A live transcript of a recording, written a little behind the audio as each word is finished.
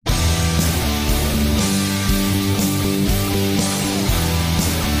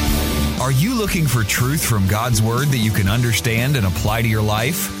Are you looking for truth from God's Word that you can understand and apply to your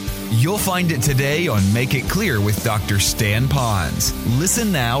life? You'll find it today on Make It Clear with Dr. Stan Ponz.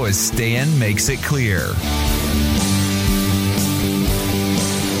 Listen now as Stan makes it clear.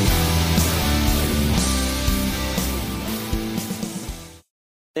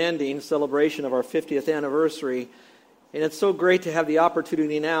 Ending celebration of our 50th anniversary. And it's so great to have the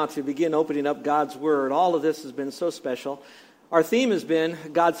opportunity now to begin opening up God's Word. All of this has been so special. Our theme has been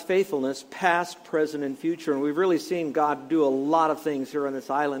God's faithfulness, past, present, and future. And we've really seen God do a lot of things here on this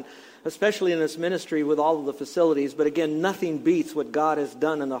island, especially in this ministry with all of the facilities. But again, nothing beats what God has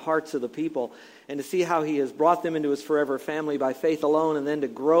done in the hearts of the people. And to see how He has brought them into His forever family by faith alone, and then to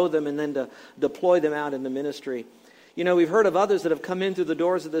grow them and then to deploy them out in the ministry. You know, we've heard of others that have come in through the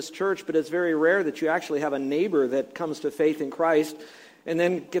doors of this church, but it's very rare that you actually have a neighbor that comes to faith in Christ and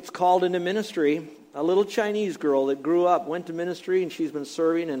then gets called into ministry. A little Chinese girl that grew up, went to ministry, and she's been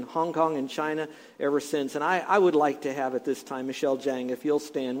serving in Hong Kong and China ever since. And I would like to have at this time Michelle Jiang, if you'll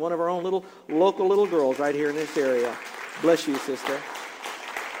stand, one of our own local little girls right here in this area. Bless you, sister.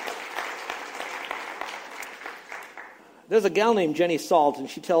 There's a gal named Jenny Salt, and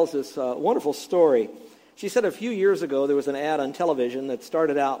she tells this wonderful story. She said a few years ago there was an ad on television that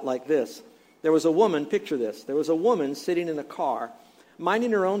started out like this. There was a woman, picture this, there was a woman sitting in a car,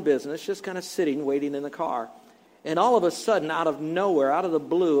 minding her own business, just kind of sitting, waiting in the car. And all of a sudden, out of nowhere, out of the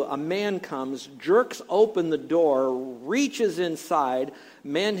blue, a man comes, jerks open the door, reaches inside,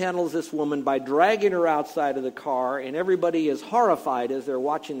 manhandles this woman by dragging her outside of the car, and everybody is horrified as they're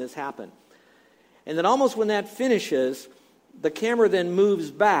watching this happen. And then almost when that finishes, the camera then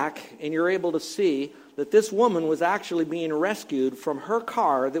moves back, and you're able to see that this woman was actually being rescued from her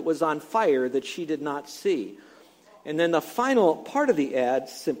car that was on fire that she did not see. And then the final part of the ad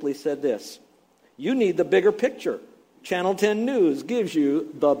simply said this: you need the bigger picture. Channel 10 News gives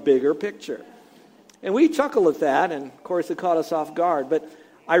you the bigger picture. And we chuckle at that, and of course it caught us off guard. But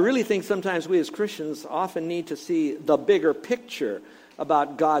I really think sometimes we as Christians often need to see the bigger picture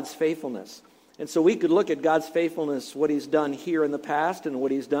about God's faithfulness. And so we could look at God's faithfulness, what He's done here in the past and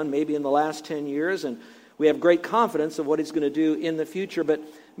what He's done maybe in the last 10 years. And we have great confidence of what He's going to do in the future. But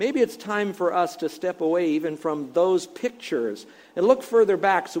maybe it's time for us to step away even from those pictures and look further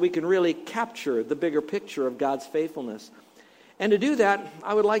back so we can really capture the bigger picture of God's faithfulness. And to do that,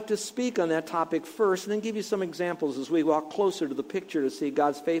 I would like to speak on that topic first and then give you some examples as we walk closer to the picture to see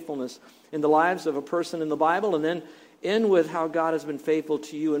God's faithfulness in the lives of a person in the Bible, and then end with how God has been faithful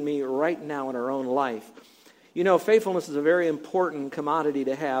to you and me right now in our own life. You know, faithfulness is a very important commodity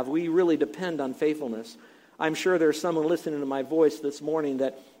to have. We really depend on faithfulness. I'm sure there's someone listening to my voice this morning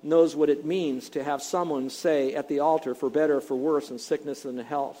that knows what it means to have someone say at the altar, for better or for worse, in sickness and in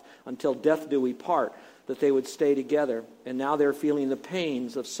health, until death do we part, that they would stay together. And now they're feeling the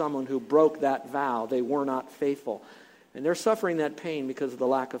pains of someone who broke that vow. They were not faithful. And they're suffering that pain because of the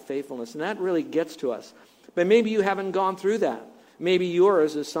lack of faithfulness. And that really gets to us. But maybe you haven't gone through that. Maybe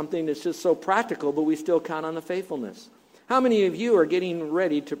yours is something that's just so practical, but we still count on the faithfulness. How many of you are getting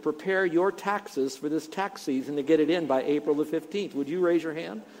ready to prepare your taxes for this tax season to get it in by April the 15th? Would you raise your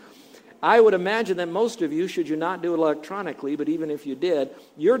hand? I would imagine that most of you, should you not do it electronically, but even if you did,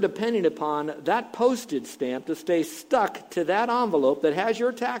 you're depending upon that postage stamp to stay stuck to that envelope that has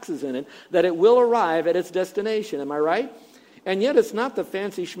your taxes in it, that it will arrive at its destination. Am I right? And yet it's not the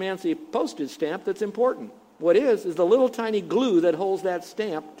fancy schmancy postage stamp that's important. What is the little tiny glue that holds that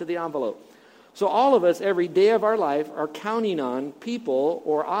stamp to the envelope. So all of us, every day of our life, are counting on people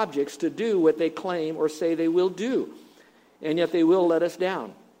or objects to do what they claim or say they will do. And yet they will let us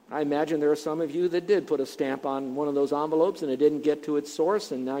down. I imagine there are some of you that did put a stamp on one of those envelopes and it didn't get to its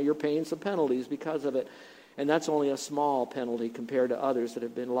source, and now you're paying some penalties because of it. And that's only a small penalty compared to others that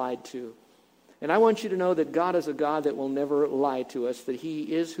have been lied to. And I want you to know that God is a God that will never lie to us, that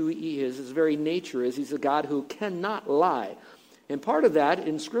He is who He is. His very nature is He's a God who cannot lie. And part of that,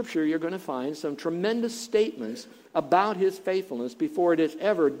 in Scripture, you're going to find some tremendous statements about His faithfulness before it is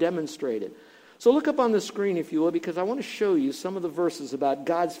ever demonstrated. So look up on the screen, if you will, because I want to show you some of the verses about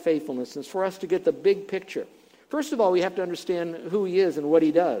God's faithfulness. And it's for us to get the big picture. First of all, we have to understand who He is and what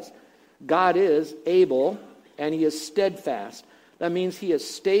He does. God is able, and He is steadfast. That means He is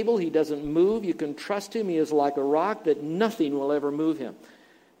stable. He doesn't move. You can trust Him. He is like a rock that nothing will ever move Him.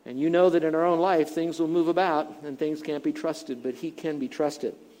 And you know that in our own life, things will move about and things can't be trusted, but He can be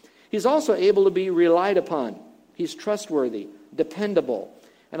trusted. He's also able to be relied upon. He's trustworthy, dependable.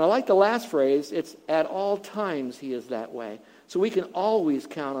 And I like the last phrase, it's at all times He is that way. So we can always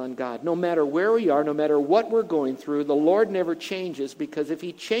count on God. No matter where we are, no matter what we're going through, the Lord never changes, because if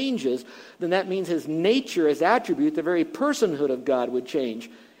He changes, then that means His nature, His attribute, the very personhood of God would change.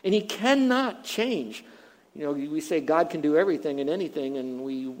 And he cannot change. You know, we say God can do everything and anything, and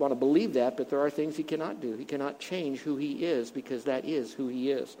we want to believe that, but there are things he cannot do. He cannot change who he is, because that is who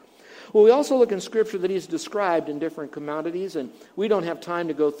he is. Well, we also look in Scripture that he's described in different commodities, and we don't have time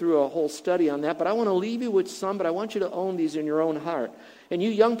to go through a whole study on that, but I want to leave you with some, but I want you to own these in your own heart. And you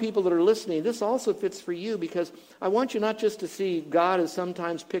young people that are listening, this also fits for you, because I want you not just to see God as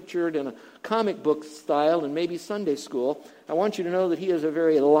sometimes pictured in a comic book style and maybe Sunday school. I want you to know that he is a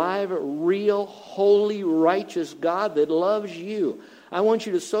very alive, real, holy, righteous God that loves you. I want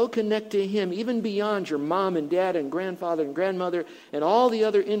you to so connect to him, even beyond your mom and dad and grandfather and grandmother and all the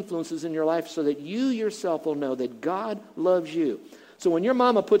other influences in your life, so that you yourself will know that God loves you. So when your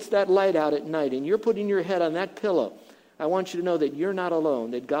mama puts that light out at night and you're putting your head on that pillow, I want you to know that you're not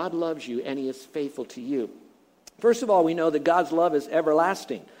alone, that God loves you and he is faithful to you. First of all, we know that God's love is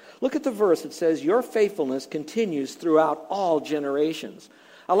everlasting. Look at the verse. It says, your faithfulness continues throughout all generations.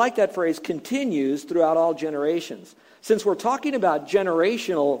 I like that phrase, continues throughout all generations. Since we're talking about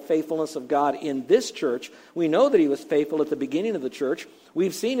generational faithfulness of God in this church, we know that he was faithful at the beginning of the church.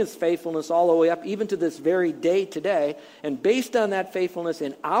 We've seen his faithfulness all the way up, even to this very day today. And based on that faithfulness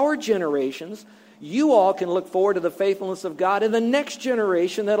in our generations, you all can look forward to the faithfulness of God in the next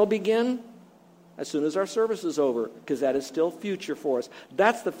generation that'll begin as soon as our service is over, because that is still future for us.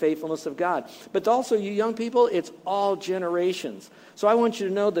 That's the faithfulness of God. But also, you young people, it's all generations. So I want you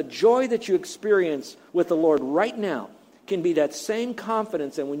to know the joy that you experience with the Lord right now can be that same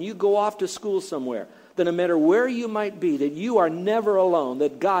confidence, and when you go off to school somewhere, that no matter where you might be, that you are never alone,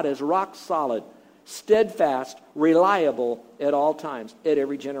 that God is rock solid, steadfast, reliable at all times, at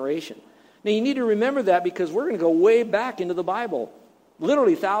every generation. Now, you need to remember that, because we're going to go way back into the Bible,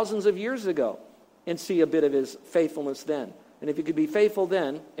 literally thousands of years ago, and see a bit of his faithfulness then. And if he could be faithful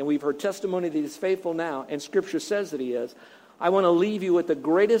then, and we've heard testimony that he's faithful now, and Scripture says that he is, I want to leave you with the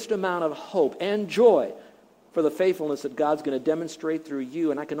greatest amount of hope and joy for the faithfulness that God's going to demonstrate through you.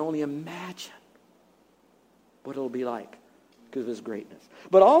 And I can only imagine what it'll be like because of his greatness.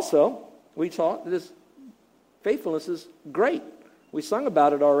 But also, we taught this faithfulness is great. We sung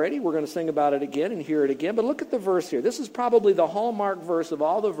about it already. We're going to sing about it again and hear it again. But look at the verse here. This is probably the hallmark verse of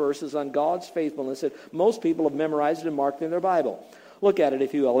all the verses on God's faithfulness that most people have memorized and marked in their Bible. Look at it,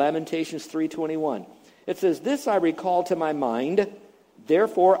 if you will. Lamentations 3:21. It says, this I recall to my mind,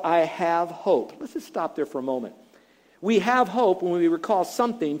 therefore I have hope. Let's just stop there for a moment. We have hope when we recall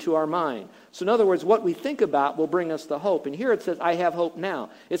something to our mind. So in other words, what we think about will bring us the hope. And here it says, I have hope now.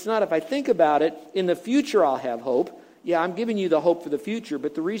 It's not if I think about it, in the future I'll have hope. Yeah, I'm giving you the hope for the future,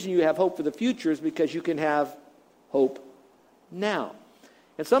 but the reason you have hope for the future is because you can have hope now.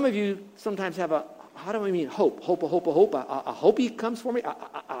 And some of you sometimes have how do I mean hope? Hope. I hope he comes for me.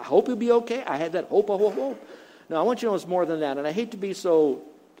 I hope he'll be okay. I had that hope. No, I want you to know it's more than that. And I hate to be so,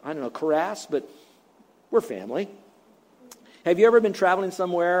 crass, but we're family. Have you ever been traveling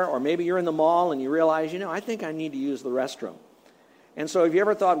somewhere, or maybe you're in the mall and you realize, I think I need to use the restroom. And so have you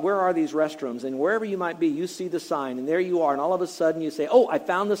ever thought, where are these restrooms? And wherever you might be, you see the sign, and there you are, and all of a sudden you say, oh, I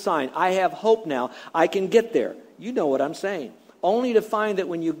found the sign. I have hope now. I can get there. You know what I'm saying. Only to find that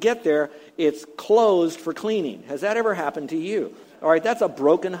when you get there, it's closed for cleaning. Has that ever happened to you? All right, that's a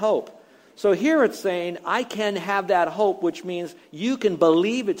broken hope. So here it's saying, I can have that hope, which means you can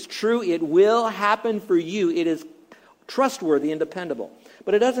believe it's true. It will happen for you. It is trustworthy and dependable.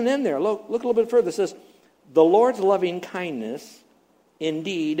 But it doesn't end there. Look a little bit further. It says, the Lord's loving kindness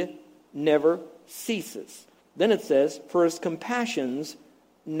indeed never ceases. Then it says, for his compassions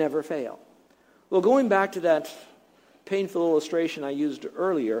never fail. Well, going back to that painful illustration I used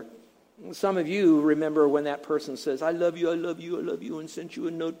earlier, some of you remember when that person says, I love you, and sent you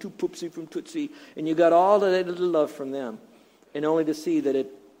a note to Poopsie from Tootsie, and you got all that little love from them, and only to see that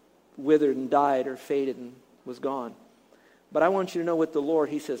it withered and died or faded and was gone. But I want you to know with the Lord,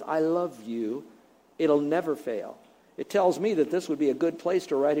 he says, I love you. It'll never fail. It tells me that this would be a good place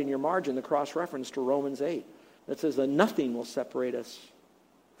to write in your margin the cross-reference to Romans 8 that says that nothing will separate us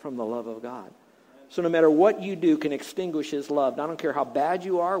from the love of God. So no matter what you do can extinguish his love. I don't care how bad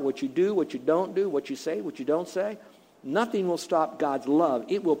you are, what you do, what you don't do, what you say, what you don't say. Nothing will stop God's love.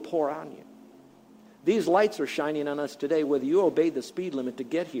 It will pour on you. These lights are shining on us today, whether you obeyed the speed limit to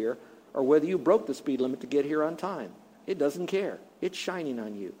get here or whether you broke the speed limit to get here on time. It doesn't care. It's shining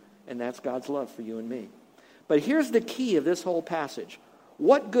on you. And that's God's love for you and me. But here's the key of this whole passage.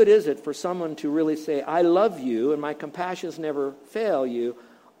 What good is it for someone to really say, I love you and my compassions never fail you,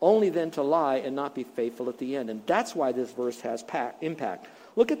 only then to lie and not be faithful at the end? And that's why this verse has impact.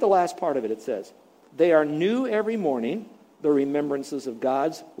 Look at the last part of it. It says, they are new every morning, the remembrances of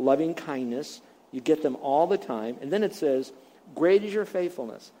God's loving kindness. You get them all the time. And then it says, Great is your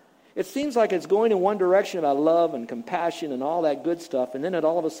faithfulness. It seems like it's going in one direction about love and compassion and all that good stuff, and then it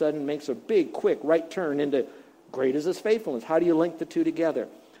all of a sudden makes a big, quick right turn into great is his faithfulness. How do you link the two together?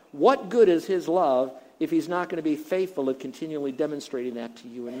 What good is his love if he's not going to be faithful at continually demonstrating that to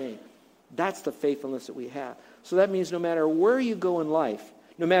you and me? That's the faithfulness that we have. So that means no matter where you go in life,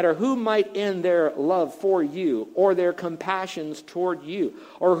 no matter who might end their love for you or their compassions toward you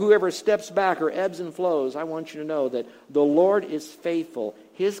or whoever steps back or ebbs and flows, I want you to know that the Lord is faithful.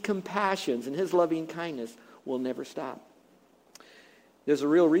 His compassions and his loving kindness will never stop. There's a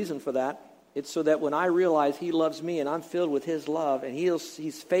real reason for that. It's so that when I realize he loves me and I'm filled with his love and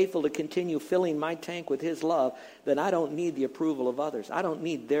he's faithful to continue filling my tank with his love, then I don't need the approval of others. I don't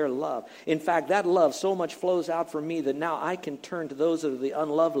need their love. In fact, that love so much flows out from me that now I can turn to those that are the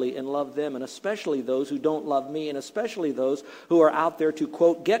unlovely and love them, and especially those who don't love me, and especially those who are out there to,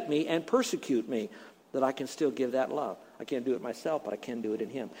 quote, get me and persecute me, that I can still give that love. I can't do it myself, but I can do it in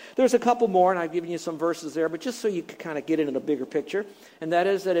him. There's a couple more, and I've given you some verses there, but just so you can kind of get into the bigger picture, and that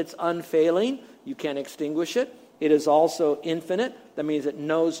is that it's unfailing. You can't extinguish it. It is also infinite. That means it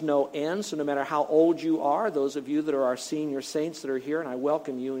knows no end. So no matter how old you are, those of you that are our senior saints that are here, and I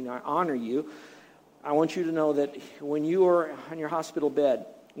welcome you and I honor you, I want you to know that when you are on your hospital bed,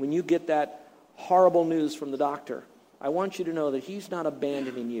 when you get that horrible news from the doctor, I want you to know that he's not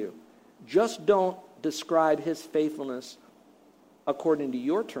abandoning you. Just don't describe his faithfulness according to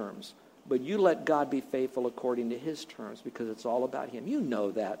your terms, but you let God be faithful according to his terms, because it's all about him. You know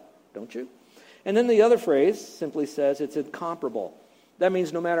that, don't you? And then the other phrase simply says it's incomparable. That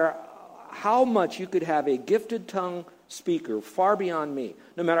means no matter how much you could have a gifted tongue speaker far beyond me,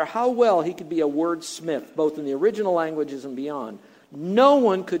 no matter how well he could be a wordsmith, both in the original languages and beyond, no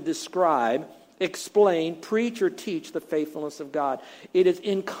one could describe, explain, preach, or teach the faithfulness of God. It is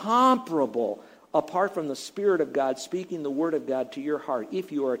incomparable apart from the Spirit of God speaking the Word of God to your heart, if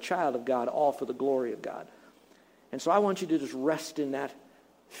you are a child of God, all for the glory of God. And so I want you to just rest in that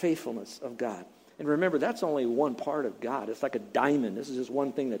faithfulness of God. And remember, that's only one part of God. It's like a diamond. This is just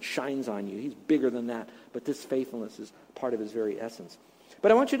one thing that shines on you. He's bigger than that. But this faithfulness is part of his very essence.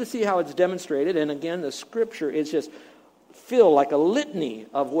 But I want you to see how it's demonstrated. And again, the Scripture is just filled like a litany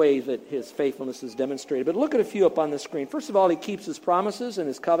of ways that his faithfulness is demonstrated. But look at a few up on the screen. First of all, he keeps his promises and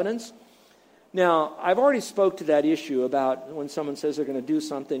his covenants. Now, I've already spoke to that issue about when someone says they're going to do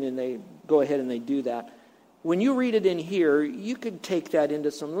something and they go ahead and they do that. When you read it in here, you could take that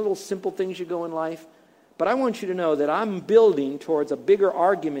into some little simple things you go in life. But I want you to know that I'm building towards a bigger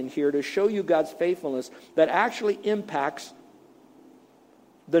argument here to show you God's faithfulness that actually impacts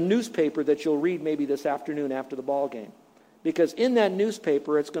the newspaper that you'll read maybe this afternoon after the ball game. Because in that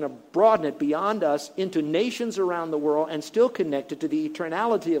newspaper, it's going to broaden it beyond us into nations around the world and still connect it to the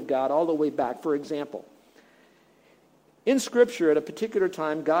eternality of God all the way back. For example, in Scripture, at a particular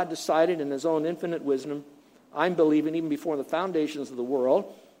time, God decided in his own infinite wisdom, I'm believing even before the foundations of the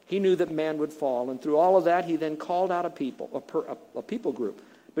world, he knew that man would fall. And through all of that, he then called out a people group.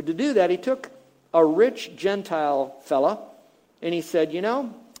 But to do that, he took a rich Gentile fella, and he said,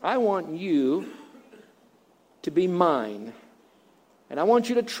 I want you to be mine. And I want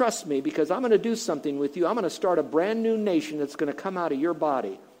you to trust me, because I'm going to do something with you. I'm going to start a brand new nation that's going to come out of your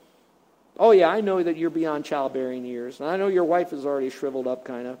body. Oh yeah, I know that you're beyond childbearing years. And I know your wife is already shriveled up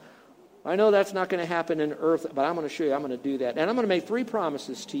kind of. I know that's not going to happen in earth, but I'm going to show you I'm going to do that. And I'm going to make 3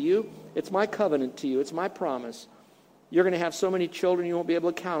 promises to you. It's my covenant to you. It's my promise. You're going to have so many children you won't be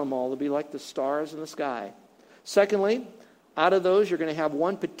able to count them all. They'll be like the stars in the sky. Secondly, out of those, you're going to have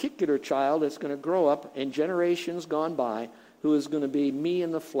one particular child that's going to grow up in generations gone by who is going to be me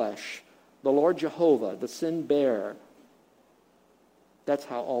in the flesh, the Lord Jehovah, the sin bearer. That's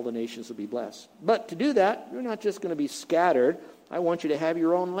how all the nations will be blessed. But to do that, you're not just going to be scattered. I want you to have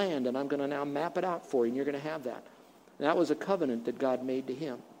your own land, and I'm going to now map it out for you, and you're going to have that. And that was a covenant that God made to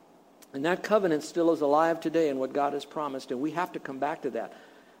him. And that covenant still is alive today in what God has promised, and we have to come back to that.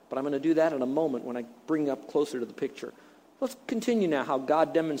 But I'm going to do that in a moment when I bring up closer to the picture. Let's continue now how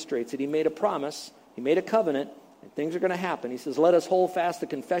God demonstrates it. He made a promise, he made a covenant, and things are going to happen. He says, let us hold fast the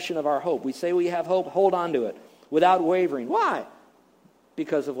confession of our hope. We say we have hope, hold on to it without wavering. Why?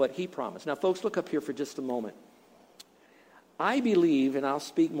 Because of what he promised. Now, folks, look up here for just a moment. I believe, and I'll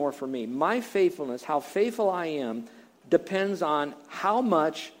speak more for me, my faithfulness, how faithful I am, depends on how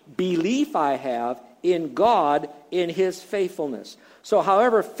much belief I have in God, in his faithfulness. So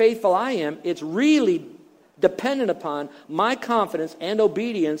however faithful I am, it's really dependent upon my confidence and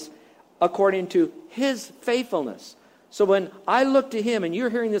obedience according to his faithfulness. So when I look to him and you're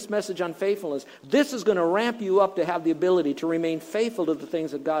hearing this message on faithfulness, this is going to ramp you up to have the ability to remain faithful to the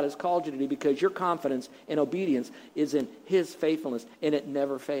things that God has called you to do, because your confidence and obedience is in his faithfulness, and it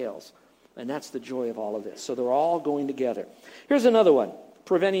never fails. And that's the joy of all of this. So they're all going together. Here's another one: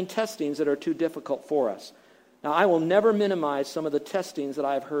 preventing testings that are too difficult for us. Now, I will never minimize some of the testings that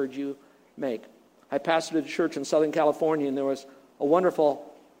I've heard you make. I pastored a church in Southern California, and there was a wonderful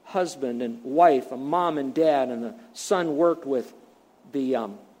husband and wife, a mom and dad, and the son worked with the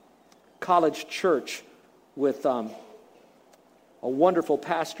college church with a wonderful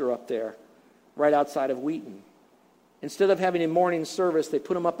pastor up there right outside of Wheaton. Instead of having a morning service, they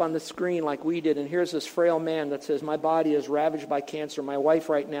put him up on the screen like we did, and here's this frail man that says, my body is ravaged by cancer. My wife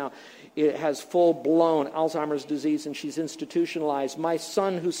right now has full-blown Alzheimer's disease, and she's institutionalized. My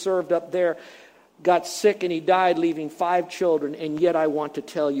son, who served up there, got sick and he died, leaving 5 children, and yet I want to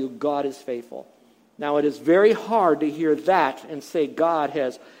tell you, God is faithful. Now, it is very hard to hear that and say God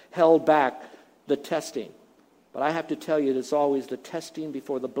has held back the testing. But I have to tell you, it's always the testing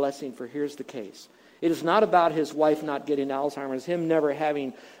before the blessing, for here's the case. It is not about his wife not getting Alzheimer's, him never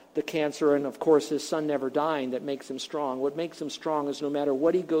having the cancer, and of course his son never dying, that makes him strong. What makes him strong is no matter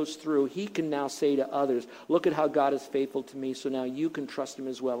what he goes through, he can now say to others, look at how God is faithful to me, so now you can trust him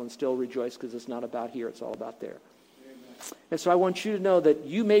as well and still rejoice, because it's not about here, it's all about there. Amen. And so I want you to know that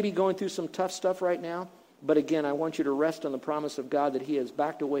you may be going through some tough stuff right now, but again, I want you to rest on the promise of God that he has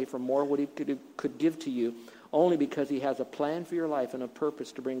backed away from more what he could give to you, only because he has a plan for your life and a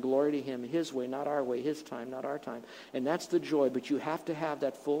purpose to bring glory to him, his way, not our way, his time, not our time. And that's the joy, but you have to have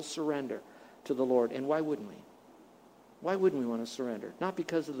that full surrender to the Lord. And why wouldn't we? Why wouldn't we want to surrender? Not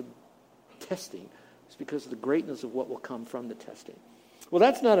because of the testing. It's because of the greatness of what will come from the testing. Well,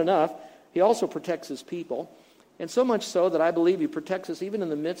 that's not enough. He also protects his people. And so much so that I believe he protects us even in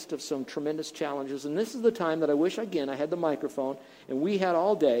the midst of some tremendous challenges. And this is the time that I wish, again, I had the microphone and we had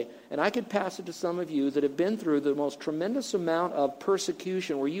all day, and I could pass it to some of you that have been through the most tremendous amount of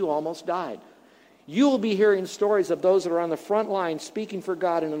persecution where you almost died. You will be hearing stories of those that are on the front line speaking for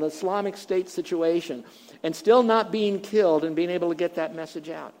God in an Islamic State situation and still not being killed and being able to get that message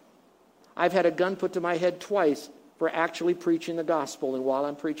out. I've had a gun put to my head twice for actually preaching the gospel, and while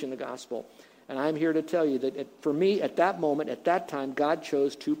I'm preaching the gospel. And I'm here to tell you that for me, at that moment, at that time, God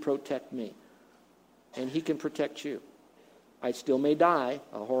chose to protect me. And he can protect you. I still may die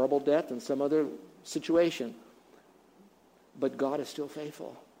a horrible death in some other situation. But God is still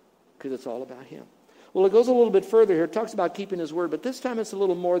faithful, because it's all about him. Well, it goes a little bit further here. It talks about keeping his word. But this time it's a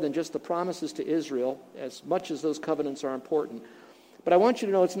little more than just the promises to Israel, as much as those covenants are important. But I want you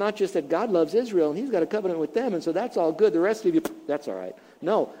to know it's not just that God loves Israel and he's got a covenant with them, and so that's all good. The rest of you, that's all right.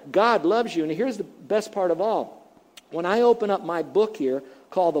 No, God loves you. And here's the best part of all. When I open up my book here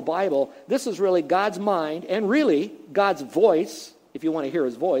called the Bible, this is really God's mind and really God's voice, if you want to hear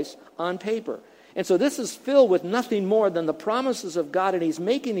his voice, on paper. And so this is filled with nothing more than the promises of God, and he's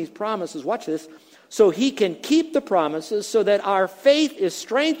making these promises, watch this, so he can keep the promises so that our faith is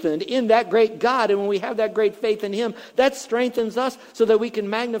strengthened in that great God. And when we have that great faith in him, that strengthens us so that we can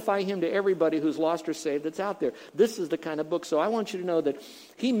magnify him to everybody who's lost or saved that's out there. This is the kind of book. So I want you to know that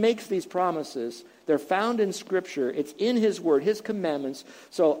he makes these promises. They're found in Scripture. It's in his word, his commandments.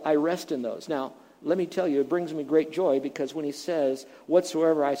 So I rest in those. Now, let me tell you, it brings me great joy, because when he says,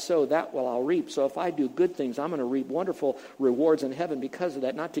 whatsoever I sow, that will I'll reap. So if I do good things, I'm going to reap wonderful rewards in heaven because of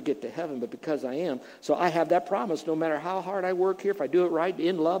that, not to get to heaven, but because I am. So I have that promise no matter how hard I work here. If I do it right,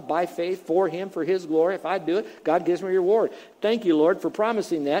 in love, by faith, for him, for his glory, if I do it, God gives me a reward. Thank you, Lord, for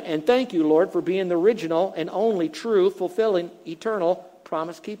promising that. And thank you, Lord, for being the original and only true, fulfilling, eternal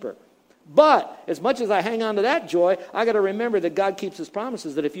promise keeper. But as much as I hang on to that joy, I got to remember that God keeps his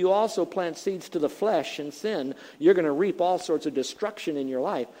promises, that if you also plant seeds to the flesh and sin, you're going to reap all sorts of destruction in your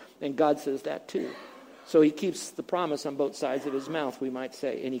life. And God says that too. So he keeps the promise on both sides of his mouth, we might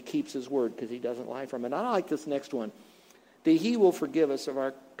say, and he keeps his word because he doesn't lie from it. I like this next one, that he will forgive us of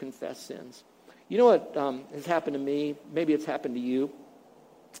our confessed sins. You know what has happened to me? Maybe it's happened to you.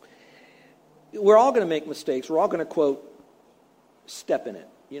 We're all going to make mistakes. We're all going to, quote, step in it.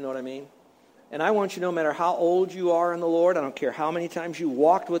 You know what I mean? And I want you, no matter how old you are in the Lord, I don't care how many times you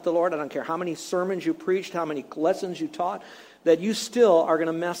walked with the Lord, I don't care how many sermons you preached, how many lessons you taught, that you still are going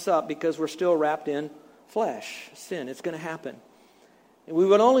to mess up because we're still wrapped in flesh, sin. It's going to happen. And we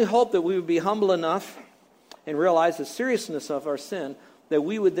would only hope that we would be humble enough and realize the seriousness of our sin, that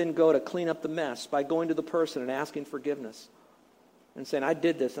we would then go to clean up the mess by going to the person and asking forgiveness. And saying, I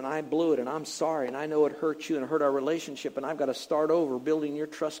did this and I blew it and I'm sorry and I know it hurt you and it hurt our relationship and I've got to start over building your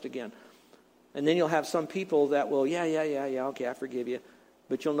trust again. And then you'll have some people that will, yeah, okay, I forgive you.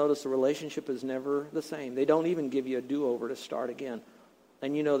 But you'll notice the relationship is never the same. They don't even give you a do-over to start again.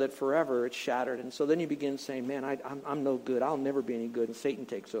 And you know that forever it's shattered. And so then you begin saying, man, I'm no good. I'll never be any good. And Satan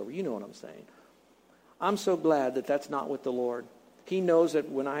takes over. You know what I'm saying. I'm so glad that that's not with the Lord. He knows that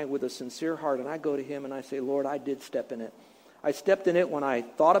when with a sincere heart, and I go to him and I say, Lord, I did step in it. I stepped in it when I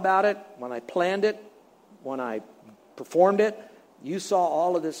thought about it, when I planned it, when I performed it. You saw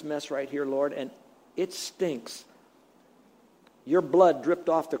all of this mess right here, Lord, and it stinks. Your blood dripped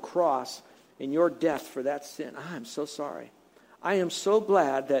off the cross in your death for that sin. I am so sorry. I am so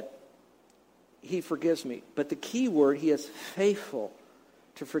glad that he forgives me. But the key word, he is faithful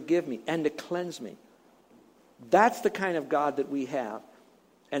to forgive me and to cleanse me. That's the kind of God that we have.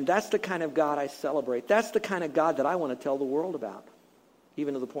 And that's the kind of God I celebrate. That's the kind of God that I want to tell the world about,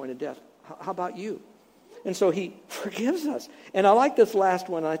 even to the point of death. How about you? And so he forgives us. And I like this last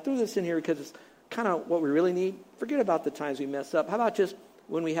one. I threw this in here because it's kind of what we really need. Forget about the times we mess up. How about just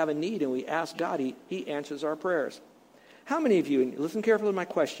when we have a need and we ask God, he answers our prayers. How many of you, and listen carefully to my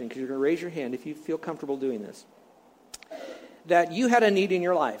question because you're going to raise your hand if you feel comfortable doing this, that you had a need in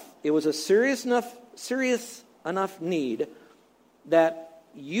your life. It was a serious enough need that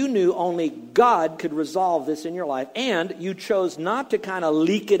you knew only God could resolve this in your life, and you chose not to kind of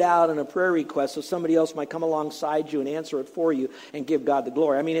leak it out in a prayer request so somebody else might come alongside you and answer it for you and give God the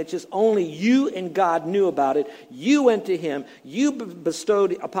glory. I mean, it's just only you and God knew about it. You went to him. You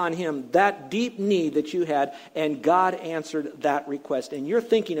bestowed upon him that deep need that you had, and God answered that request. And you're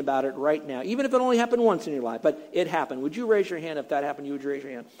thinking about it right now, even if it only happened once in your life, but it happened. Would you raise your hand if that happened? You would raise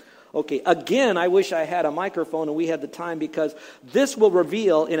your hand. Okay, again, I wish I had a microphone and we had the time, because this will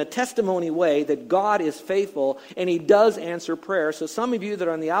reveal in a testimony way that God is faithful and he does answer prayer. So some of you that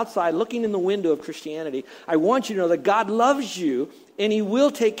are on the outside looking in the window of Christianity, I want you to know that God loves you and he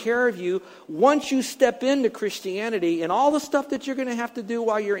will take care of you once you step into Christianity and all the stuff that you're going to have to do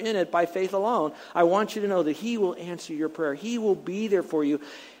while you're in it by faith alone. I want you to know that he will answer your prayer. He will be there for you,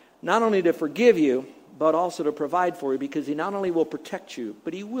 not only to forgive you, but also to provide for you, because he not only will protect you,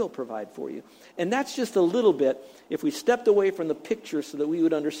 but he will provide for you. And that's just a little bit, if we stepped away from the picture so that we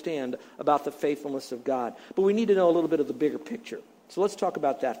would understand about the faithfulness of God. But we need to know a little bit of the bigger picture. So let's talk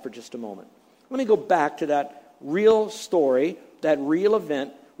about that for just a moment. Let me go back to that real story, that real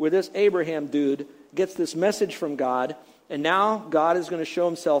event, where this Abraham dude gets this message from God, and now God is going to show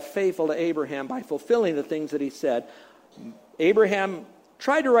himself faithful to Abraham by fulfilling the things that he said. Abraham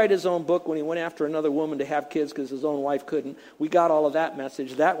tried to write his own book when he went after another woman to have kids because his own wife couldn't. We got all of that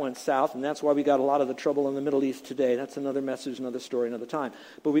message. That went south, and that's why we got a lot of the trouble in the Middle East today. That's another message, another story, another time.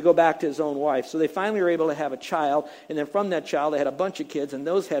 But we go back to his own wife. So they finally were able to have a child, and then from that child they had a bunch of kids, and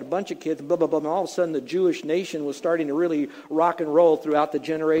those had a bunch of kids, and blah, blah, blah. And all of a sudden the Jewish nation was starting to really rock and roll throughout the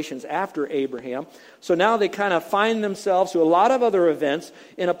generations after Abraham. So now they kind of find themselves through a lot of other events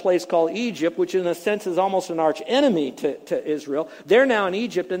in a place called Egypt, which in a sense is almost an arch enemy to Israel. They're now in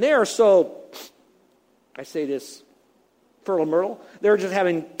Egypt, and they are so, I say this, fertile myrtle. They're just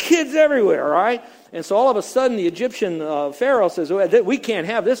having kids everywhere, all right? And so all of a sudden the Egyptian Pharaoh says, we can't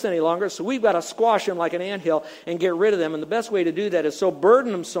have this any longer, so we've got to squash them like an anthill and get rid of them. And the best way to do that is so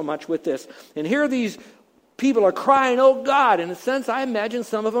burden them so much with this. And here these people are crying, oh God. In a sense, I imagine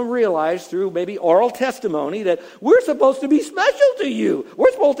some of them realized through maybe oral testimony that we're supposed to be special to you.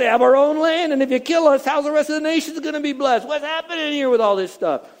 We're supposed to have our own land, and if you kill us, how's the rest of the nations going to be blessed? What's happening here with all this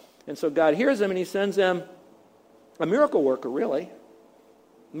stuff? And so God hears them, and he sends them a miracle worker, really,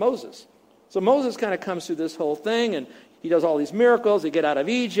 Moses. So Moses kind of comes through this whole thing, and he does all these miracles. They get out of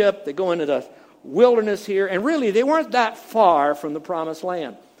Egypt. They go into the wilderness here, and really, they weren't that far from the promised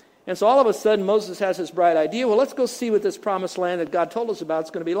land. And so all of a sudden, Moses has this bright idea. Well, let's go see what this promised land that God told us about is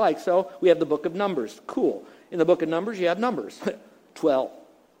going to be like. So we have the book of Numbers. Cool. In the book of Numbers, you have numbers. 12.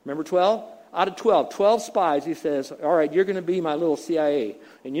 Remember 12? Out of 12 spies, he says, all right, you're going to be my little CIA,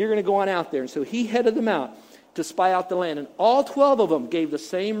 and you're going to go on out there. And so he headed them out to spy out the land. And all 12 of them gave the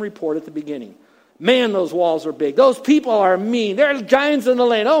same report at the beginning. Man, those walls are big. Those people are mean. There are giants in the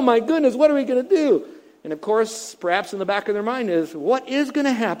land. Oh, my goodness, what are we going to do? And, of course, perhaps in the back of their mind is, what is going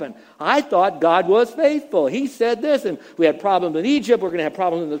to happen? I thought God was faithful. He said this, and we had problems in Egypt. We're going to have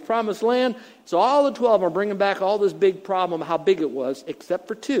problems in the promised land. So all the 12 are bringing back all this big problem, how big it was, except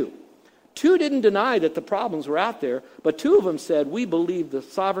for 2. 2 didn't deny that the problems were out there, but 2 of them said, we believe the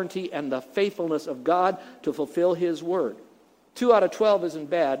sovereignty and the faithfulness of God to fulfill his word. 2 out of 12 isn't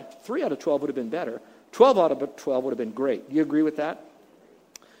bad. 3 out of 12 would have been better. 12 out of 12 would have been great. You agree with that?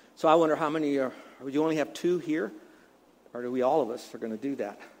 So I wonder how many are... Would you only have 2 here? Or do we, all of us, are going to do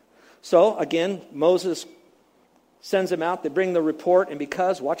that? So, again, Moses sends them out. They bring the report. And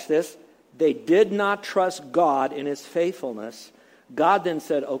because, watch this, they did not trust God in his faithfulness, God then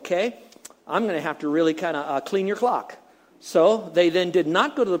said, okay, I'm going to have to really kind of clean your clock. So they then did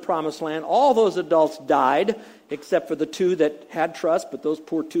not go to the promised land. All those adults died, except for the 2 that had trust, but those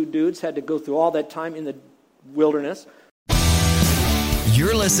poor 2 dudes had to go through all that time in the wilderness.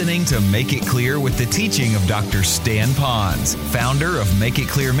 You're listening to Make It Clear with the teaching of Dr. Stan Ponz, founder of Make It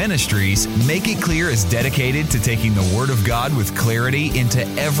Clear Ministries. Make It Clear is dedicated to taking the Word of God with clarity into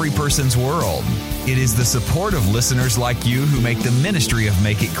every person's world. It is the support of listeners like you who make the ministry of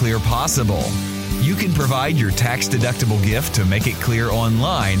Make It Clear possible. You can provide your tax-deductible gift to Make It Clear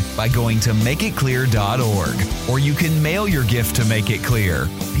online by going to makeitclear.org, or you can mail your gift to Make It Clear,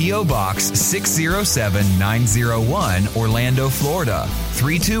 P.O. Box 607901, Orlando, Florida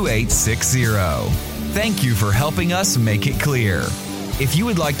 32860. Thank you for helping us make it clear. If you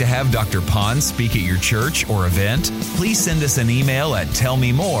would like to have Dr. Ponz speak at your church or event, please send us an email at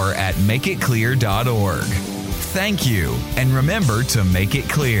tellmemore@makeitclear.org. Thank you, and remember to make it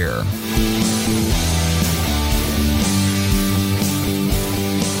clear.